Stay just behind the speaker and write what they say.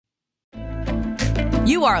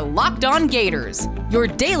You are Locked On Gators, your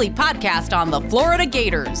daily podcast on the Florida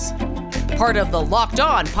Gators. Part of the Locked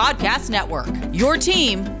On Podcast Network, your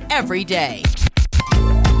team every day.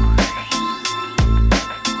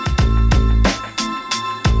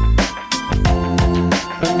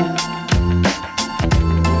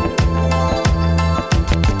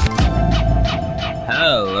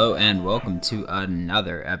 Hello and welcome to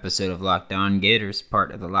another episode of Locked On Gators,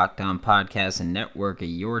 part of the Locked On Podcast and Network,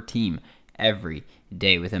 your team every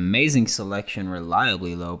day with amazing selection,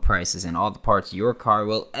 reliably low prices, and all the parts your car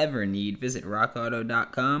will ever need. Visit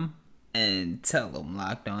rockauto.com and tell them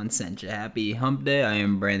Locked On sent you. Happy hump day. I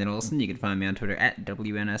am Brandon Olson. You can find me on Twitter at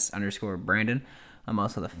WNS_Brandon. I'm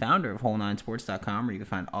also the founder of Whole9Sports.com, where you can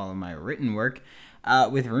find all of my written work.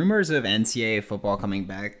 With rumors of NCAA football coming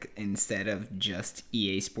back instead of just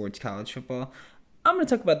EA Sports College Football, I'm going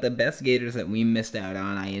to talk about the best Gators that we missed out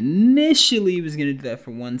on. I initially was going to do that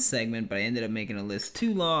for one segment, but I ended up making a list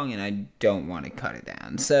too long, and I don't want to cut it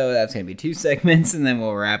down. So that's going to be two segments, and then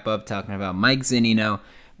we'll wrap up talking about Mike Zunino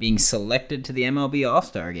being selected to the MLB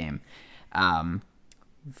All-Star Game.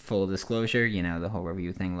 Full disclosure, the whole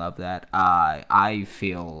review thing, love that. I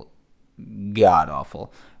feel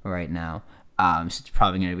god-awful right now. So it's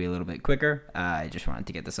probably going to be a little bit quicker. I just wanted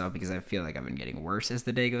to get this off because I feel like I've been getting worse as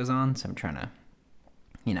the day goes on. So I'm trying to,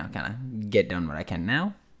 kind of get done what I can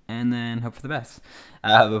now and then hope for the best.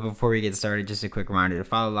 But before we get started, just a quick reminder to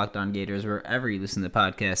follow Locked On Gators wherever you listen to the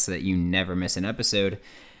podcast so that you never miss an episode.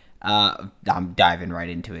 I'm diving right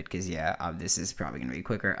into it because, this is probably going to be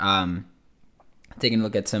quicker. Taking a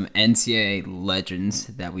look at some NCAA legends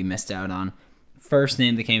that we missed out on. First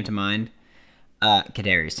name that came to mind,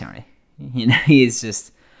 Kadarius Toney. He's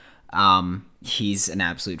just, he's an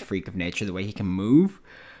absolute freak of nature, the way he can move.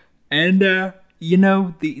 And,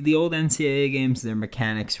 the old NCAA games, their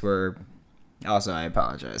mechanics were, also, I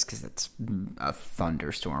apologize, because it's a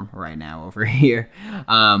thunderstorm right now over here.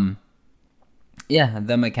 The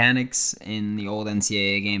mechanics in the old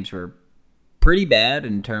NCAA games were pretty bad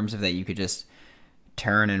in terms of that you could just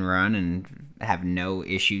turn and run and have no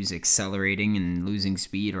issues accelerating and losing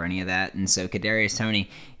speed or any of that. And so Kadarius Toney,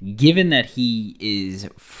 given that he is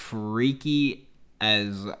freaky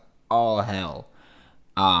as all hell,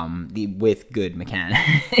 with good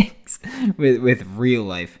mechanics, with real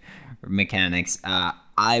life mechanics,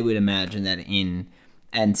 I would imagine that in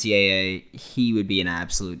NCAA he would be an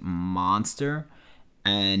absolute monster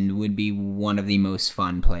and would be one of the most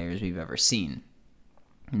fun players we've ever seen.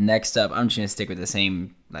 Next up, I'm just going to stick with the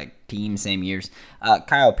same team, same years.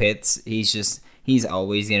 Kyle Pitts, he's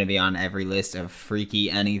always going to be on every list of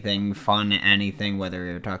freaky anything, fun anything, whether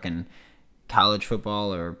you're talking college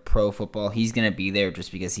football or pro football. He's going to be there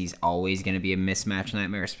just because he's always going to be a mismatch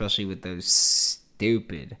nightmare, especially with those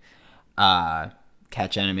stupid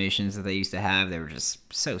catch animations that they used to have. They were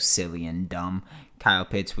just so silly and dumb. Kyle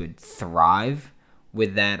Pitts would thrive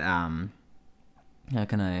with that. How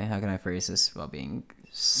can I phrase this while being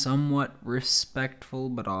somewhat respectful,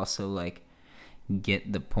 but also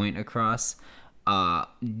get the point across?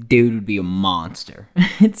 Dude would be a monster.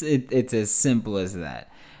 It's as simple as that.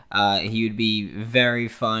 He would be very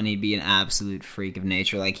fun. He'd be an absolute freak of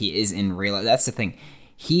nature, like he is in real life. That's the thing.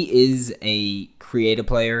 He is a creative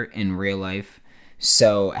player in real life,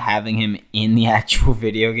 so having him in the actual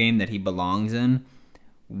video game that he belongs in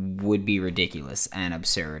would be ridiculous and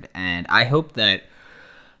absurd. And I hope that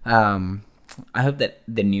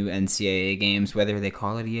the new NCAA games, whether they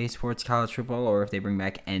call it EA Sports College Football or if they bring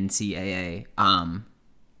back NCAA,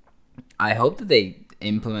 I hope that they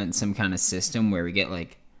implement some kind of system where we get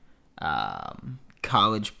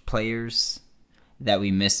college players that we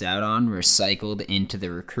missed out on recycled into the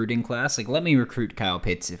recruiting class. Let me recruit Kyle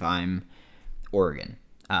Pitts if I'm Oregon.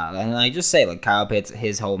 And I just say, Kyle Pitts,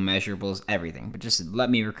 his whole measurables, everything. But just let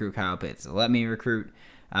me recruit Kyle Pitts. Let me recruit...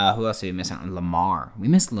 who else did we miss out? Lamar. We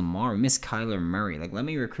missed Lamar. We missed Kyler Murray. Let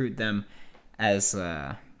me recruit them as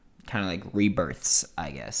kind of rebirths,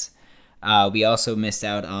 I guess. We also missed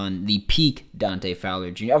out on the peak Dante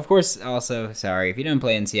Fowler Jr. Of course, also, sorry, if you didn't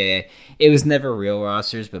play NCAA, it was never real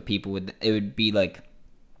rosters, but it would be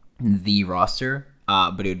the roster,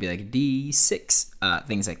 but it would be D6,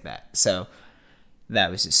 things like that. So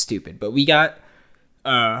that was just stupid. But we got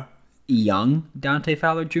young Dante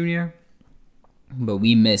Fowler Jr., but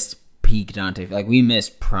we missed peak Dante. We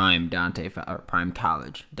missed prime prime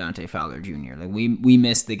college Dante Fowler Jr. We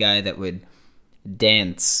missed the guy that would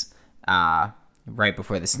dance right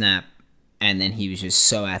before the snap, and then he was just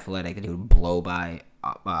so athletic that he would blow by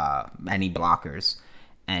any blockers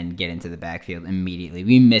and get into the backfield immediately.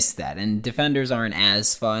 We missed that, and defenders aren't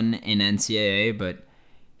as fun in NCAA, but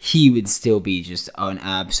he would still be just an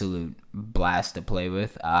absolute blast to play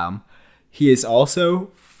with. He is also,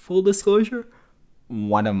 full disclosure,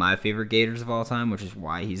 one of my favorite Gators of all time, which is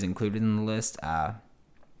why he's included in the list.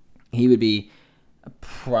 He would be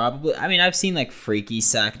probably, I mean, I've seen like freaky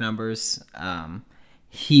sack numbers.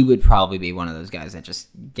 He would probably be one of those guys that just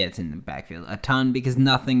gets in the backfield a ton because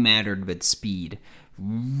nothing mattered but speed,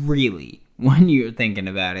 really, when you're thinking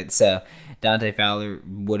about it. So Dante Fowler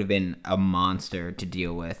would have been a monster to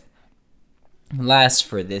deal with. Last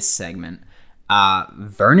for this segment,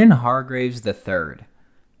 Vernon Hargreaves III.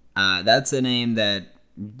 That's a name that,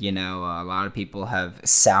 a lot of people have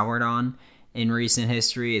soured on in recent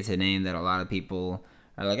history. It's a name that a lot of people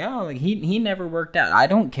are like, oh, like he never worked out. I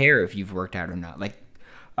don't care if you've worked out or not. Like,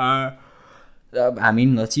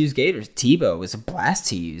 let's use Gators. Tebow was a blast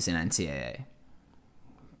to use in NCAA.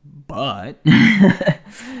 But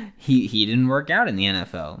he didn't work out in the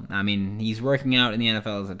NFL. I mean, he's working out in the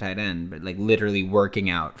NFL as a tight end, but like literally working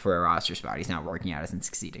out for a roster spot. He's not working out as in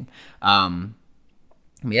succeeding. Vernon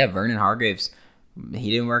Hargreaves, he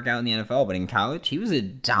didn't work out in the NFL, but in college, he was a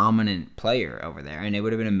dominant player over there, and it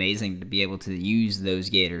would have been amazing to be able to use those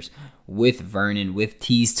Gators with Vernon, with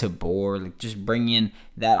Teez Tabor, like just bring in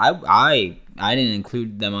that. I didn't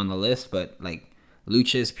include them on the list, but like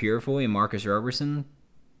Lucius Purifoy and Marcus Roberson,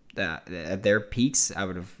 at their peaks, I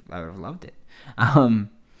would have loved it.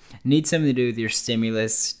 Need something to do with your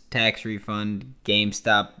stimulus, tax refund,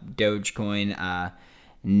 GameStop, Dogecoin,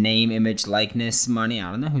 name, image, likeness, money.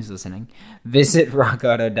 I don't know who's listening. Visit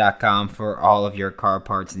rockauto.com for all of your car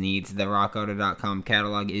parts needs. The rockauto.com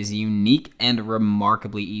catalog is unique and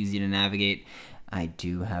remarkably easy to navigate. I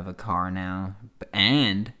do have a car now,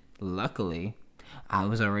 and luckily, I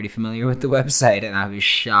was already familiar with the website, and I was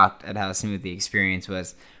shocked at how smooth the experience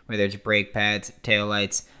was. Whether it's brake pads,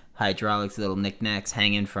 taillights, hydraulics, little knickknacks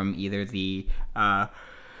hanging from either the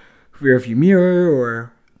rear view mirror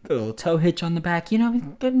or the little tow hitch on the back,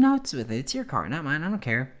 good notes with it. It's your car, not mine. I don't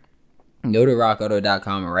care. Go to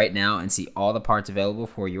rockauto.com right now and see all the parts available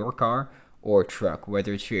for your car or truck,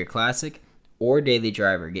 whether it's for your classic or daily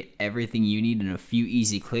driver. Get everything you need in a few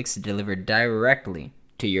easy clicks delivered directly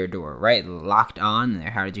to your door, right? Locked On,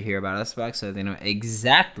 their How Did You Hear About Us box, so they know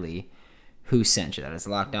exactly who sent you. That is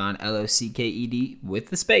Locked On, LOCKED with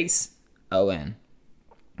the space, ON.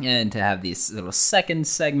 And to have this little second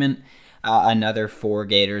segment, another 4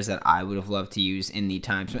 Gators that I would have loved to use in the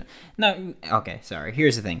times. No, okay, sorry.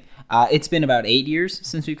 Here's the thing. It's been about 8 years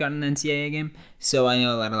since we've got an NCAA game, so I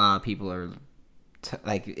know that a lot of people are,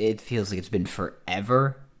 it feels like it's been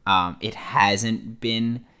forever. It hasn't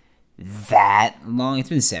been that long. It's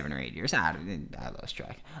been 7 or 8 years. I lost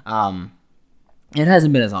track. It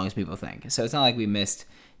hasn't been as long as people think. So it's not like we missed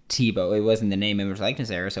Tebow. It wasn't the name, image,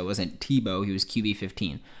 likeness era, so it wasn't Tebow. He was QB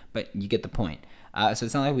 15. But you get the point. So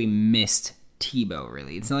it's not like we missed Tebow,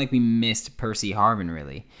 really. It's not like we missed Percy Harvin,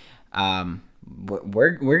 really.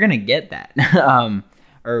 We're gonna get that,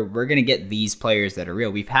 or we're gonna get these players that are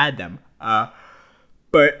real. We've had them,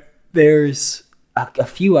 but there's a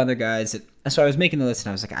few other guys that. So I was making the list and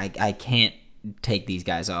I was like, I can't take these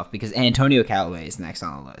guys off because Antonio Callaway is next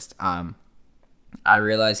on the list. I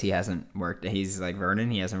realize he hasn't worked. He's like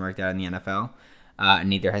Vernon. He hasn't worked out in the NFL.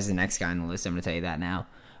 Neither has the next guy on the list. I'm going to tell you that now.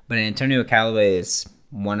 But Antonio Callaway is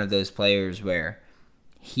one of those players where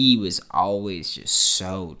he was always just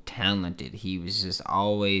so talented. He was just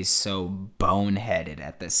always so boneheaded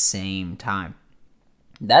at the same time.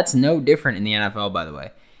 That's no different in the NFL, by the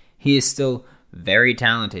way. He is still very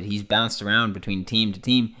talented. He's bounced around between team to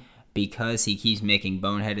team because he keeps making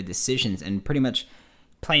boneheaded decisions and pretty much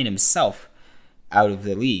playing himself out of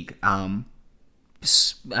the league.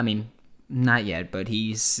 Not yet, but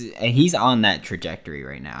he's on that trajectory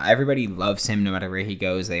right now. Everybody loves him no matter where he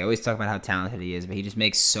goes. They always talk about how talented he is, but he just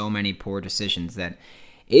makes so many poor decisions that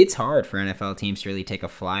it's hard for NFL teams to really take a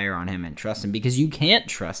flyer on him and trust him because you can't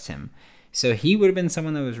trust him. So he would have been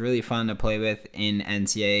someone that was really fun to play with in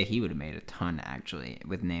NCAA. He would have made a ton, actually,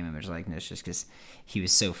 with name, image, likeness, just because he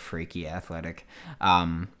was so freaky athletic.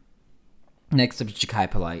 Next up is Jachai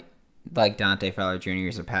Polite. Like Dante Fowler Jr.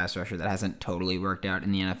 is a pass rusher that hasn't totally worked out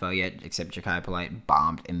in the NFL yet, except Jachai Polite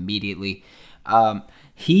bombed immediately.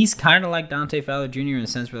 He's kind of like Dante Fowler Jr. in the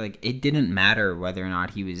sense where it didn't matter whether or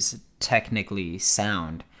not he was technically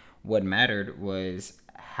sound. What mattered was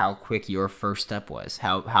how quick your first step was,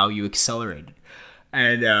 how you accelerated.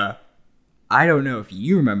 And I don't know if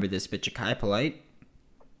you remember this, but Jachai Polite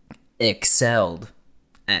excelled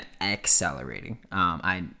at accelerating.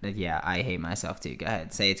 I hate myself too. Go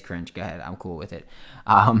ahead, say it's cringe. Go ahead, I'm cool with it.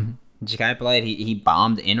 Jachai Polite, he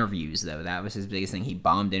bombed interviews though. That was his biggest thing. He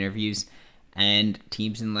bombed interviews, and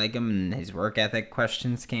teams didn't like him, and his work ethic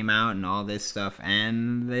questions came out and all this stuff,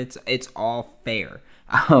 and it's all fair.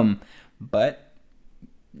 But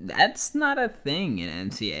that's not a thing in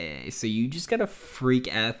NCAA. So you just got a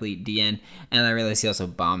freak athlete, DN. And I realize he also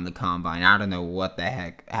bombed the combine. I don't know what the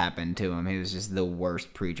heck happened to him. He was just the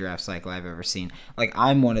worst pre-draft cycle I've ever seen. Like,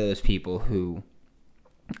 I'm one of those people who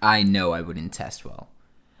I know I wouldn't test well.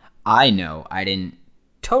 I know I didn't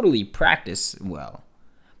totally practice well,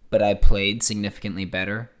 but I played significantly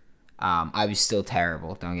better. I was still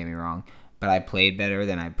terrible, don't get me wrong, but I played better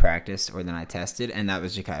than I practiced or than I tested, and that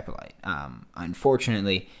was Jachai Polite.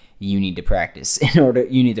 Unfortunately, you need to practice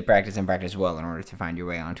and practice well in order to find your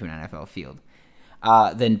way onto an NFL field.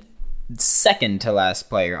 Then second to last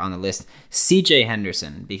player on the list, CJ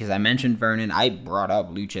Henderson, because I mentioned Vernon. I brought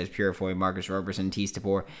up Luchez Purifoy, Marcus Roberson, Teez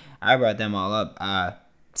Tabor. I brought them all up.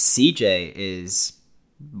 CJ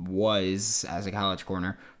was, as a college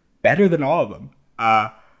corner, better than all of them.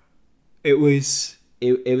 It was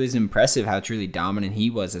impressive how truly dominant he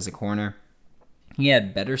was as a corner. He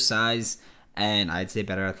had better size and I'd say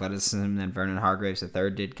better athleticism than Vernon Hargreaves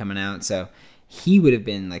III did coming out. So he would have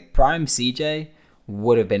been like prime CJ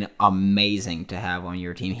would have been amazing to have on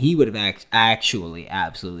your team. He would have actually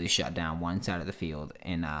absolutely shut down one side of the field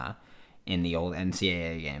in the old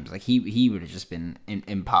NCAA games. Like he would have just been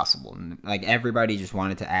impossible. Like everybody just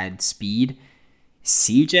wanted to add speed.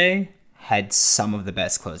 CJ had some of the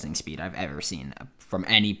best closing speed I've ever seen from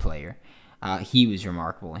any player. He was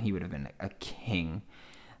remarkable, and he would have been a king.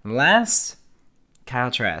 Last,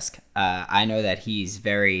 Kyle Trask. I know that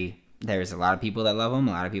there's a lot of people that love him,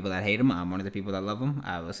 a lot of people that hate him. I'm one of the people that love him.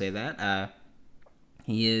 I will say that.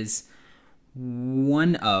 He is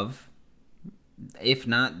one of, if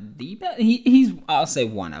not the best, I'll say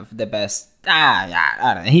one of the best.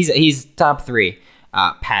 I don't know. He's top 3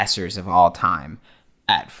 passers of all time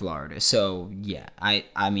at Florida. So yeah,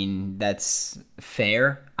 I mean that's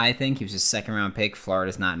fair. I think he was a second-round pick.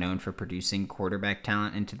 Florida's not known for producing quarterback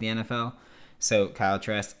talent into the NFL. So Kyle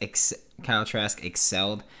Trask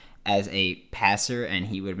excelled as a passer, and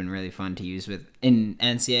he would have been really fun to use with in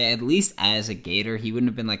NCAA, at least as a Gator. He wouldn't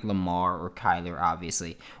have been like Lamar or Kyler,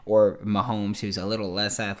 obviously, or Mahomes, who's a little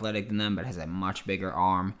less athletic than them but has a much bigger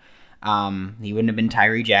arm. He wouldn't have been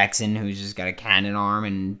Tyree Jackson, who's just got a cannon arm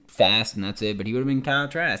and fast, and that's it. But he would have been Kyle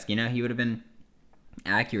Trask. You know, he would have been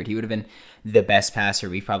accurate. He would have been the best passer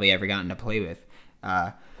we've probably ever gotten to play with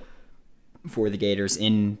for the Gators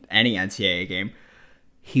in any NCAA game.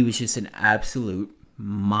 He was just an absolute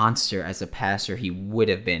monster as a passer. He would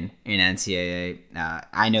have been in NCAA.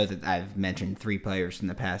 I know that I've mentioned 3 players from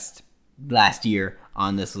the last year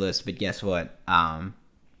on this list, but guess what?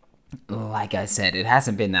 Like I said, it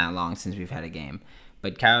hasn't been that long since we've had a game.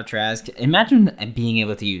 But Kyle Trask, imagine being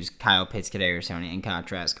able to use Kyle Pitts, Kadarius Toney, and Kyle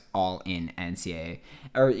Trask all in NCAA.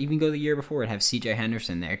 Or even go the year before and have CJ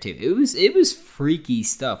Henderson there too. It was freaky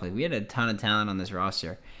stuff. Like we had a ton of talent on this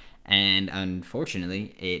roster. And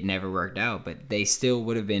unfortunately, it never worked out. But they still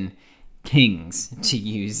would have been kings to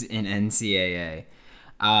use in NCAA.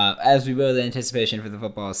 As we build the anticipation for the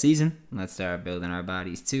football season, let's start building our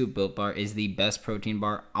bodies too. Built Bar is the best protein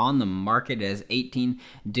bar on the market. It has 18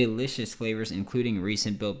 delicious flavors, including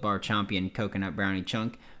recent Built Bar champion coconut brownie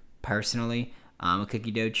chunk. Personally, I'm a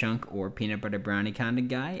cookie dough chunk or peanut butter brownie kind of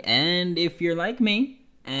guy. And if you're like me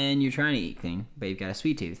and you're trying to eat clean, but you've got a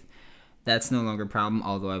sweet tooth, that's no longer a problem,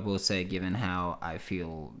 although I will say, given how I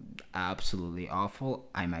feel absolutely awful,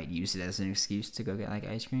 I might use it as an excuse to go get, like,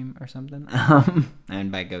 ice cream or something.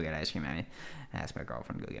 And by go get ice cream, I mean, ask my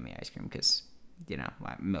girlfriend to go get me ice cream, because, you know,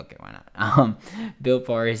 milk it, why not? Built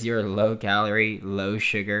Bar is your low-calorie,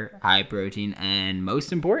 low-sugar, high-protein, and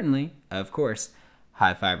most importantly, of course,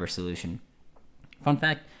 high-fiber solution. Fun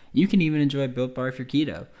fact, you can even enjoy Built Bar if you're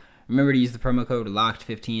keto. Remember to use the promo code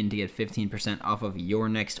LOCKED15 to get 15% off of your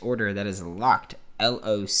next order. That is LOCKED,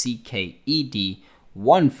 LOCKED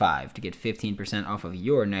 15 to get 15% off of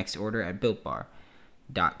your next order at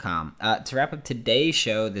BuiltBar.com. To wrap up today's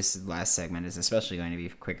show, this last segment is especially going to be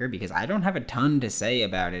quicker because I don't have a ton to say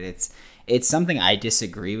about it. It's something I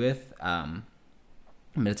disagree with, but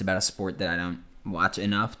it's about a sport that I don't watch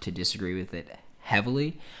enough to disagree with it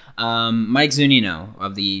heavily. Mike Zunino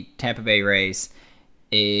of the Tampa Bay Rays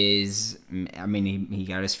he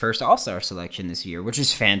got his first All-Star selection this year, which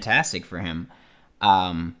is fantastic for him.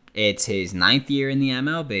 It's his 9th year in the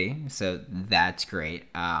MLB, so that's great.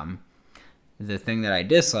 The thing that I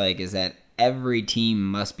dislike is that every team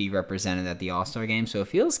must be represented at the All-Star game, so it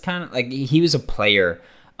feels kind of like he was a player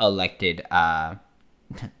elected a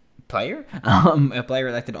player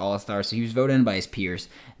elected All-Star, so he was voted in by his peers,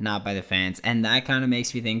 not by the fans, and that kind of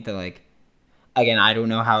makes me think that, like, again, I don't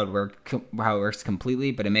know how it works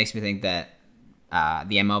completely, but it makes me think that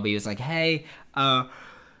the MLB was like, hey,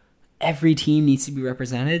 every team needs to be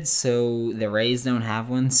represented, so the Rays don't have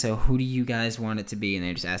one, so who do you guys want it to be? And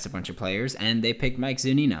they just asked a bunch of players, and they picked Mike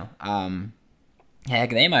Zunino. Heck,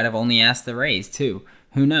 they might have only asked the Rays, too.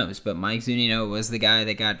 Who knows? But Mike Zunino was the guy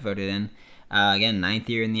that got voted in. Again, 9th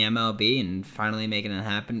year in the MLB, and finally making it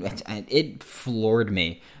happen. It floored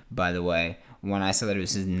me, by the way, when I saw that it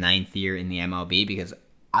was his 9th year in the MLB, because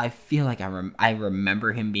I feel like I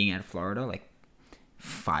remember him being at Florida, like,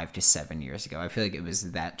 5 to 7 years ago. I feel like it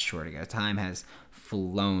was that short ago. Time has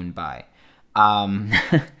flown by.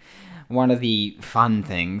 One of the fun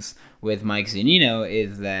things with Mike Zunino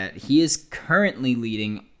is that he is currently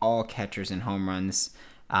leading all catchers in home runs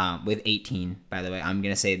with 18, by the way. I'm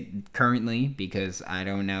going to say currently because I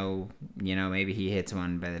don't know, maybe he hits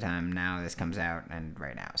one by the time now this comes out and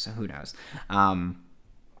right now, so who knows.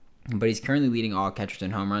 But he's currently leading all catchers in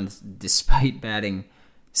home runs despite batting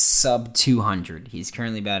sub 200. He's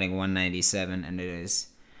currently batting 197, and it is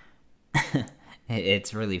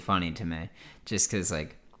it's really funny to me just because,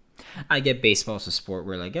 like, I get baseball's a sport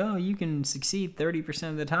where, like, oh, you can succeed 30%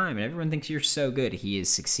 of the time and everyone thinks you're so good. He is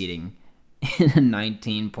succeeding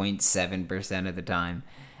 19.7% of the time,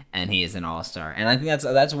 and he is an all-star. And I think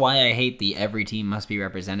that's why I hate the every team must be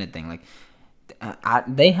represented thing. Like,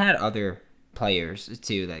 they had other players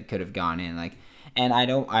too that could have gone in, like. And I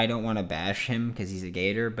don't want to bash him because he's a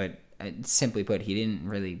Gator, but simply put, he didn't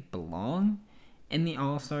really belong in the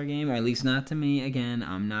All-Star game, or at least not to me. Again,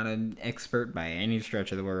 I'm not an expert by any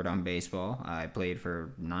stretch of the word on baseball. I played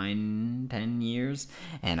for 9-10 years,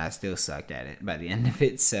 and I still sucked at it by the end of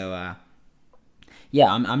it. So,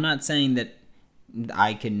 yeah, I'm not saying that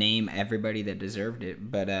I could name everybody that deserved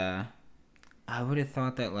it, but I would have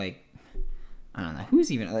thought that, like, I don't know,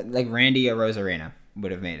 who's even, like Randy Arozarena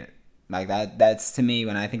would have made it. Like, that's to me,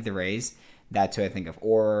 when I think the Rays, that's who I think of.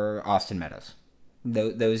 Or Austin Meadows.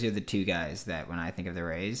 Those are the two guys that, when I think of the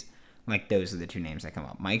Rays, like, those are the two names that come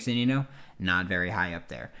up. Mike Zunino, not very high up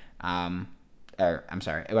there. I'm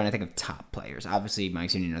sorry, when I think of top players. Obviously, Mike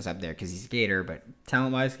Zunino's up there because he's a Gator, but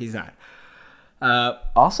talent-wise, he's not.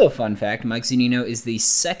 Also, fun fact, Mike Zunino is the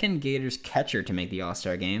second Gators catcher to make the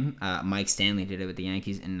All-Star game. Mike Stanley did it with the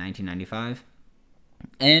Yankees in 1995.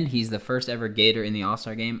 And he's the first ever Gator in the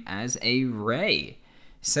All-Star game as a Ray.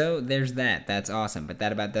 So there's that. That's awesome. But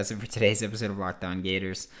that about does it for today's episode of Locked On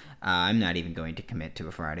Gators. I'm not even going to commit to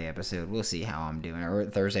a Friday episode. We'll see how I'm doing. Or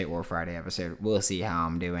Thursday or Friday episode. We'll see how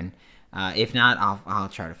I'm doing. If not, I'll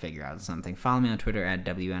try to figure out something. Follow me on Twitter at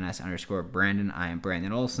WNS_Brandon. I am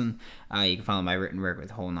Brandon Olson. You can follow my written work with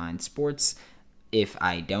Whole Nine Sports. If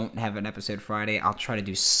I don't have an episode Friday, I'll try to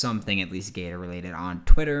do something at least Gator related on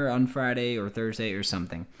Twitter on Friday or Thursday or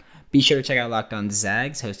something. Be sure to check out Locked On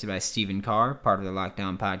Zags, hosted by Stephen Carr, part of the Locked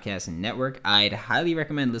On Podcast Network. I'd highly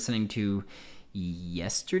recommend listening to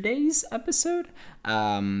yesterday's episode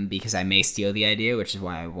because I may steal the idea, which is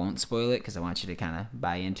why I won't spoil it because I want you to kind of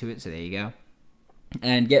buy into it. So there you go.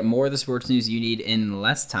 And get more of the sports news you need in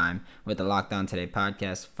less time with the Locked On Today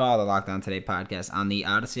podcast. Follow the Locked On Today podcast on the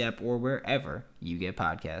Odyssey app or wherever you get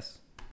podcasts.